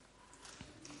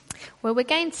Well, we're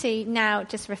going to now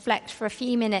just reflect for a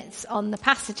few minutes on the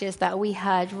passages that we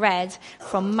heard read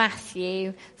from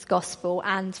Matthew's Gospel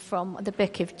and from the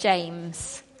book of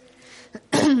James.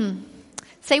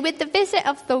 So with the visit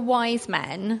of the wise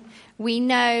men, we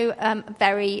know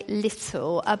very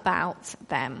little about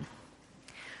them.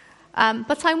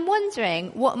 But I'm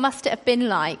wondering what must it have been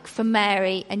like for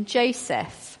Mary and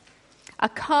Joseph, a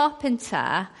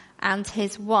carpenter and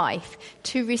his wife,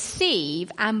 to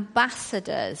receive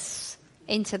ambassadors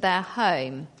into their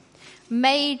home,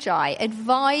 magi,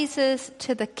 advisors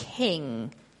to the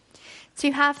king,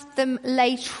 to have them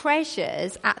lay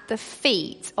treasures at the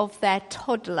feet of their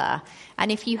toddler.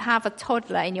 And if you have a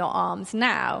toddler in your arms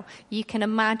now, you can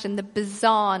imagine the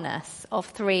bizarreness of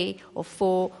 3 or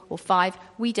 4 or 5,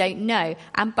 we don't know,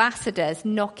 ambassadors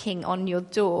knocking on your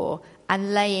door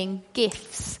and laying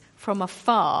gifts from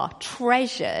afar,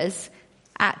 treasures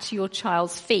at your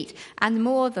child's feet, and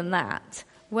more than that,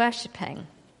 worshipping.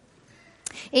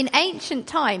 In ancient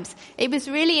times, it was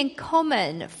really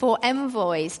common for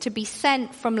envoys to be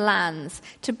sent from lands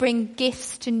to bring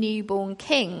gifts to newborn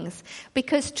kings,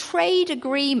 because trade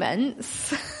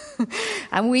agreements,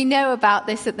 and we know about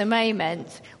this at the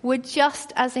moment, were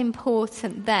just as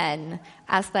important then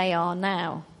as they are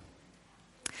now.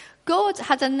 God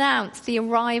had announced the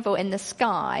arrival in the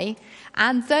sky,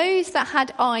 and those that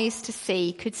had eyes to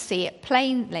see could see it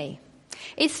plainly.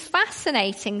 It's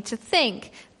fascinating to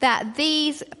think that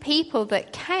these people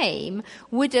that came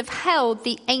would have held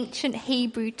the ancient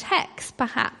Hebrew text,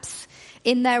 perhaps,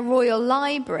 in their royal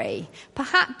library,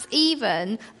 perhaps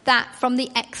even that from the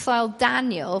exiled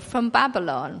Daniel from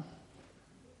Babylon.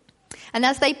 And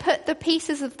as they put the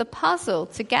pieces of the puzzle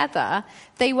together,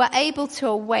 they were able to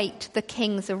await the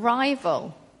king's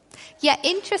arrival. Yet,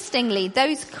 interestingly,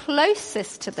 those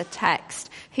closest to the text,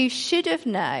 who should have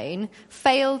known,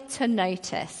 failed to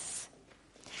notice.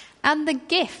 And the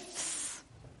gifts.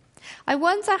 I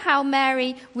wonder how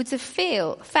Mary would have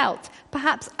felt,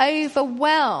 perhaps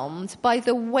overwhelmed by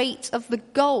the weight of the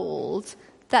gold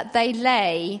that they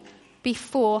lay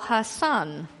before her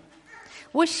son.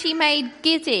 Was she made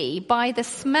giddy by the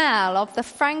smell of the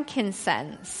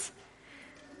frankincense?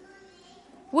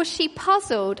 Was she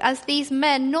puzzled as these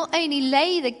men not only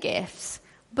lay the gifts,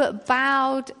 but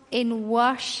bowed in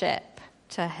worship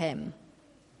to him?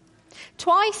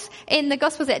 Twice in the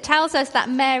Gospels it tells us that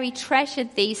Mary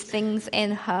treasured these things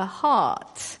in her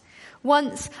heart.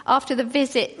 Once after the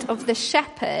visit of the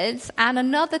shepherds, and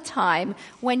another time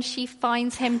when she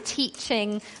finds him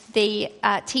teaching the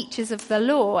teachers of the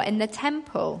law in the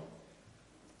temple.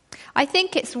 I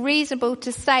think it's reasonable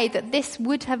to say that this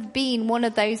would have been one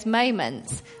of those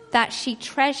moments that she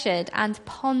treasured and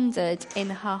pondered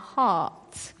in her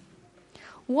heart.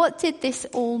 What did this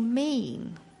all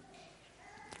mean?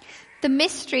 The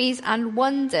mysteries and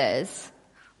wonders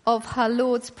of her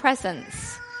Lord's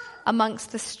presence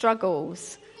amongst the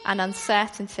struggles and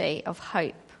uncertainty of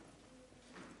hope.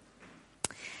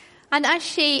 And as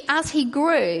he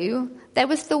grew, there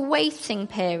was the waiting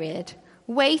period,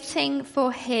 waiting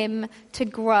for him to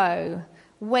grow,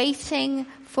 waiting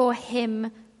for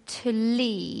him to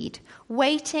lead,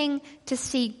 waiting to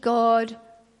see God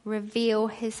reveal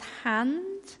his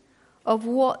hand of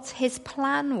what his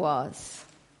plan was.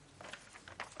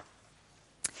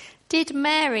 Did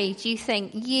Mary, do you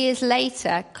think, years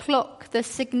later clock the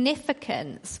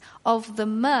significance of the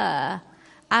myrrh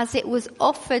as it was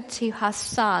offered to her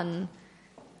son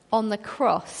on the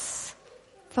cross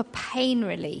for pain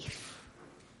relief?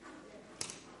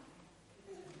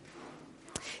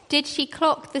 Did she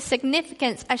clock the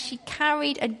significance as she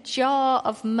carried a jar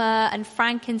of myrrh and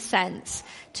frankincense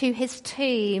to his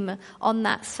tomb on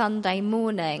that Sunday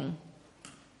morning?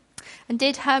 And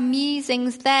did her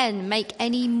musings then make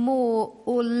any more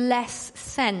or less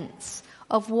sense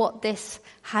of what this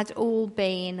had all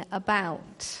been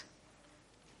about?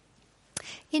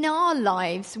 In our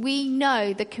lives, we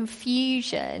know the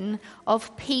confusion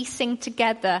of piecing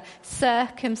together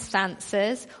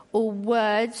circumstances or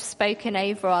words spoken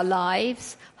over our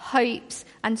lives, hopes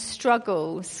and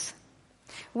struggles.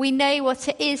 We know what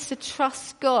it is to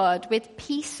trust God with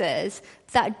pieces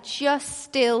that just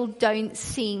still don't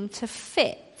seem to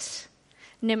fit,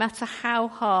 no matter how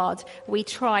hard we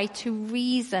try to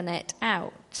reason it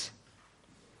out.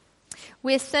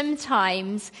 We're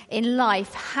sometimes in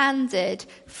life handed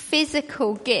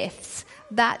physical gifts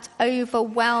that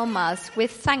overwhelm us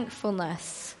with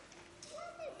thankfulness.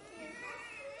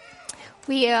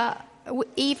 We are,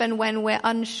 even when we're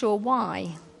unsure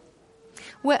why.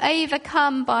 We're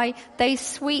overcome by those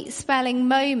sweet-smelling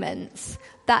moments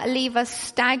that leave us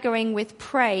staggering with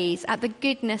praise at the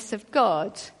goodness of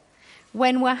God,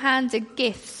 when we're handed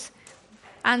gifts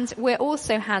And we're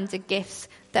also handed gifts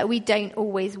that we don't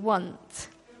always want.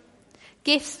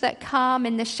 Gifts that come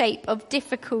in the shape of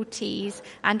difficulties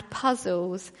and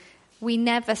puzzles we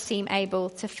never seem able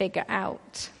to figure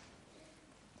out.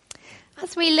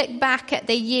 As we look back at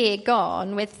the year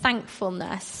gone with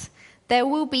thankfulness, there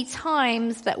will be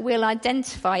times that we'll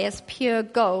identify as pure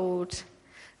gold.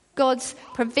 God's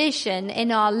provision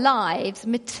in our lives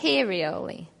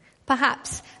materially.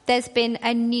 Perhaps there's been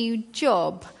a new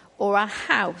job or a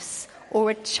house or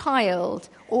a child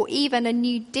or even a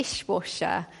new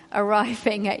dishwasher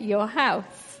arriving at your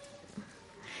house.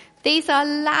 These are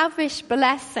lavish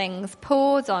blessings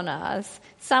poured on us,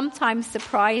 sometimes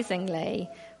surprisingly,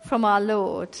 from our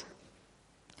Lord.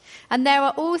 And there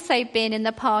are also been in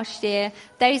the past year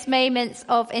those moments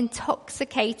of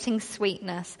intoxicating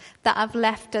sweetness that have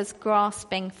left us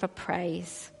grasping for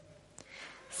praise.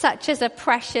 Such as a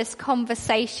precious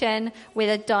conversation with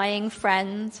a dying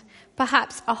friend,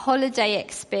 perhaps a holiday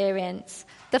experience,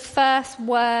 the first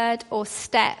word or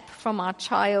step from our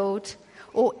child,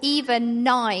 or even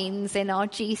 9s in our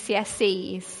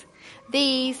GCSEs.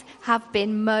 These have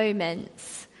been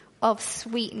moments of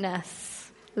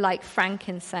sweetness like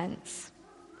frankincense.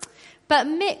 But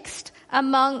mixed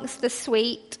amongst the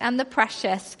sweet and the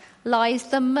precious lies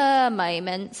the myrrh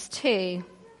moments too.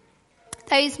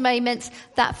 Those moments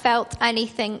that felt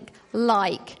anything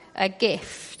like a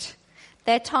gift.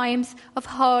 They're times of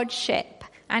hardship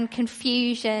and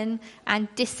confusion and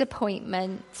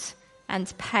disappointment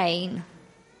and pain.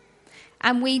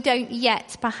 And we don't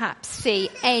yet perhaps see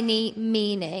any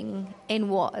meaning in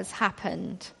what has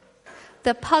happened.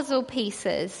 The puzzle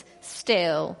pieces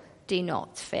still do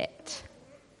not fit.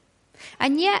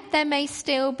 And yet there may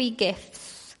still be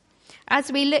gifts.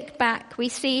 As we look back, we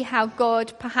see how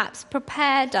God perhaps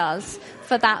prepared us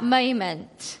for that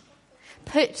moment.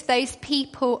 Put those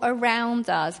people around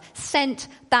us, sent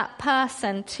that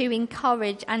person to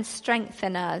encourage and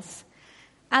strengthen us.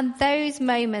 And those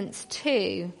moments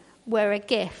too were a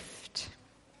gift.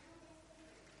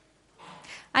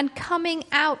 And coming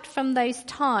out from those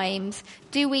times,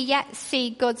 do we yet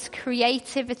see God's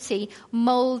creativity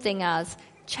moulding us,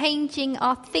 changing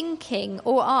our thinking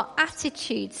or our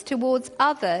attitudes towards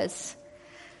others?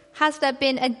 Has there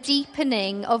been a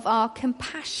deepening of our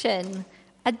compassion,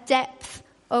 a depth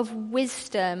of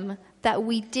wisdom that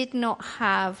we did not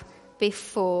have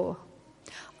before?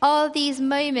 Are these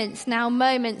moments now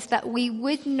moments that we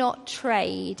would not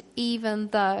trade even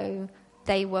though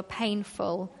they were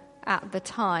painful at the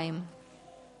time?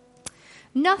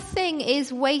 Nothing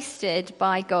is wasted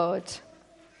by God.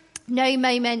 No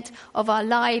moment of our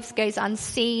lives goes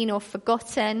unseen or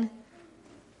forgotten.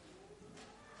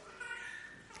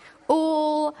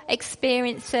 All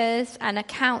experiences and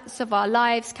accounts of our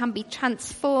lives can be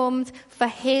transformed for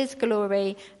his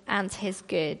glory and his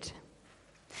good.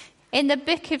 In the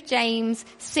book of James,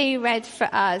 Sue read for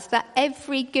us that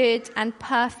every good and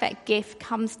perfect gift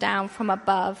comes down from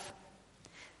above.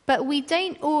 But we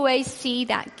don't always see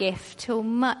that gift till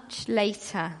much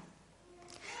later.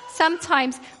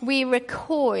 Sometimes we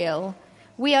recoil.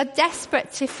 We are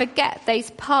desperate to forget those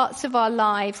parts of our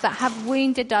lives that have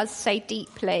wounded us so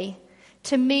deeply,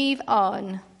 to move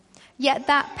on. Yet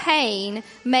that pain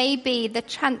may be the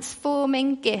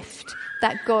transforming gift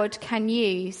that God can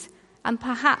use, and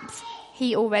perhaps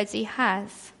he already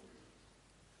has.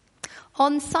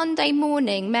 On Sunday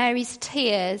morning, Mary's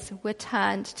tears were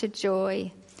turned to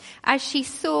joy as she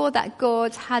saw that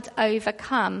God had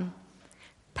overcome.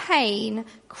 Pain,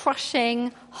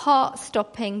 crushing,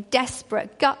 heart-stopping,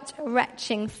 desperate,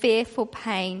 gut-wrenching, fearful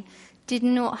pain did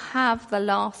not have the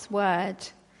last word.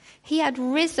 He had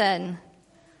risen.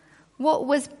 What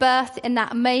was birthed in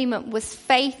that moment was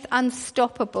faith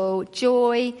unstoppable,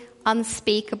 joy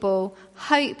unspeakable,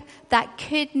 hope that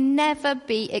could never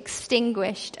be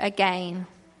extinguished again.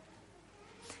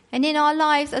 And in our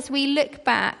lives, as we look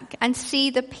back and see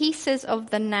the pieces of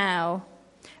the now,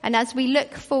 and as we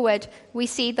look forward, we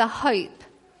see the hope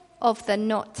of the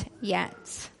not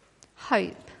yet.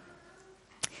 Hope.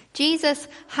 Jesus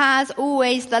has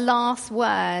always the last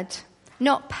word.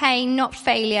 Not pain, not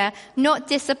failure, not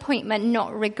disappointment,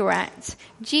 not regret.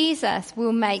 Jesus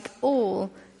will make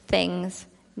all things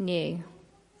new.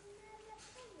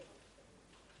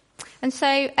 And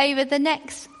so over the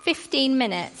next 15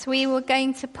 minutes, we were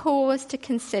going to pause to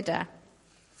consider.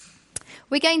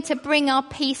 We're going to bring our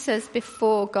pieces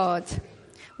before God.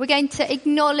 We're going to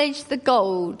acknowledge the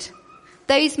gold,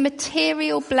 those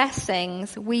material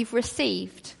blessings we've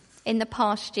received in the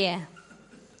past year.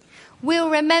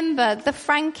 We'll remember the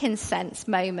frankincense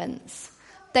moments,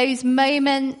 those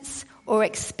moments or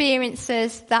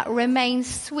experiences that remain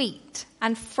sweet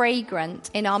and fragrant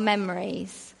in our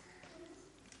memories.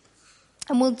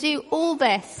 And we'll do all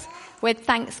this with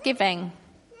thanksgiving.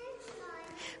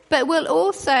 But we'll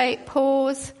also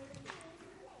pause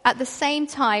at the same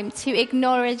time to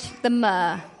acknowledge the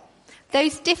myrrh,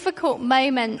 those difficult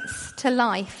moments to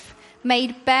life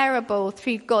made bearable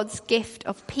through God's gift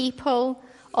of people,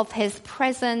 of his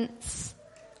presence,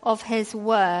 of his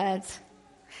word.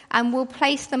 And we'll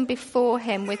place them before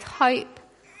him with hope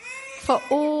for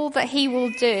all that he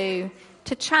will do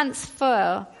to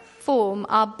transform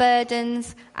our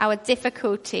burdens, our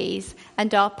difficulties,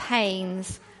 and our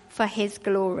pains for his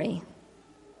glory.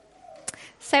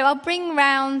 So I'll bring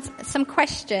round some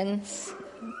questions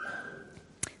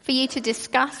for you to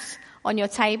discuss on your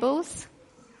tables.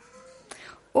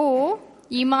 Or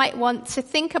you might want to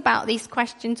think about these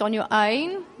questions on your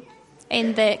own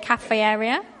in the cafe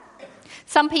area.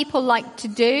 Some people like to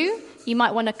do. You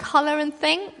might want to colour and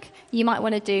think. You might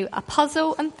want to do a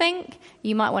puzzle and think.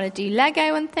 You might want to do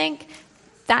Lego and think.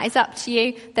 That is up to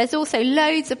you. There's also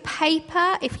loads of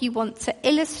paper if you want to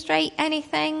illustrate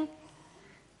anything.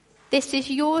 This is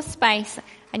your space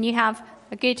and you have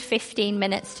a good 15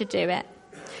 minutes to do it.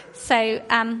 So,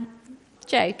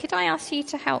 Joe, could I ask you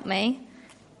to help me?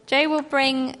 Joe will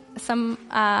bring some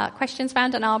questions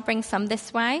round and I'll bring some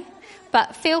this way.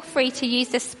 But feel free to use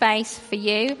this space for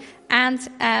you. And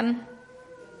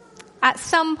at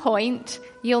some point,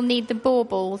 you'll need the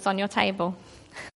baubles on your table.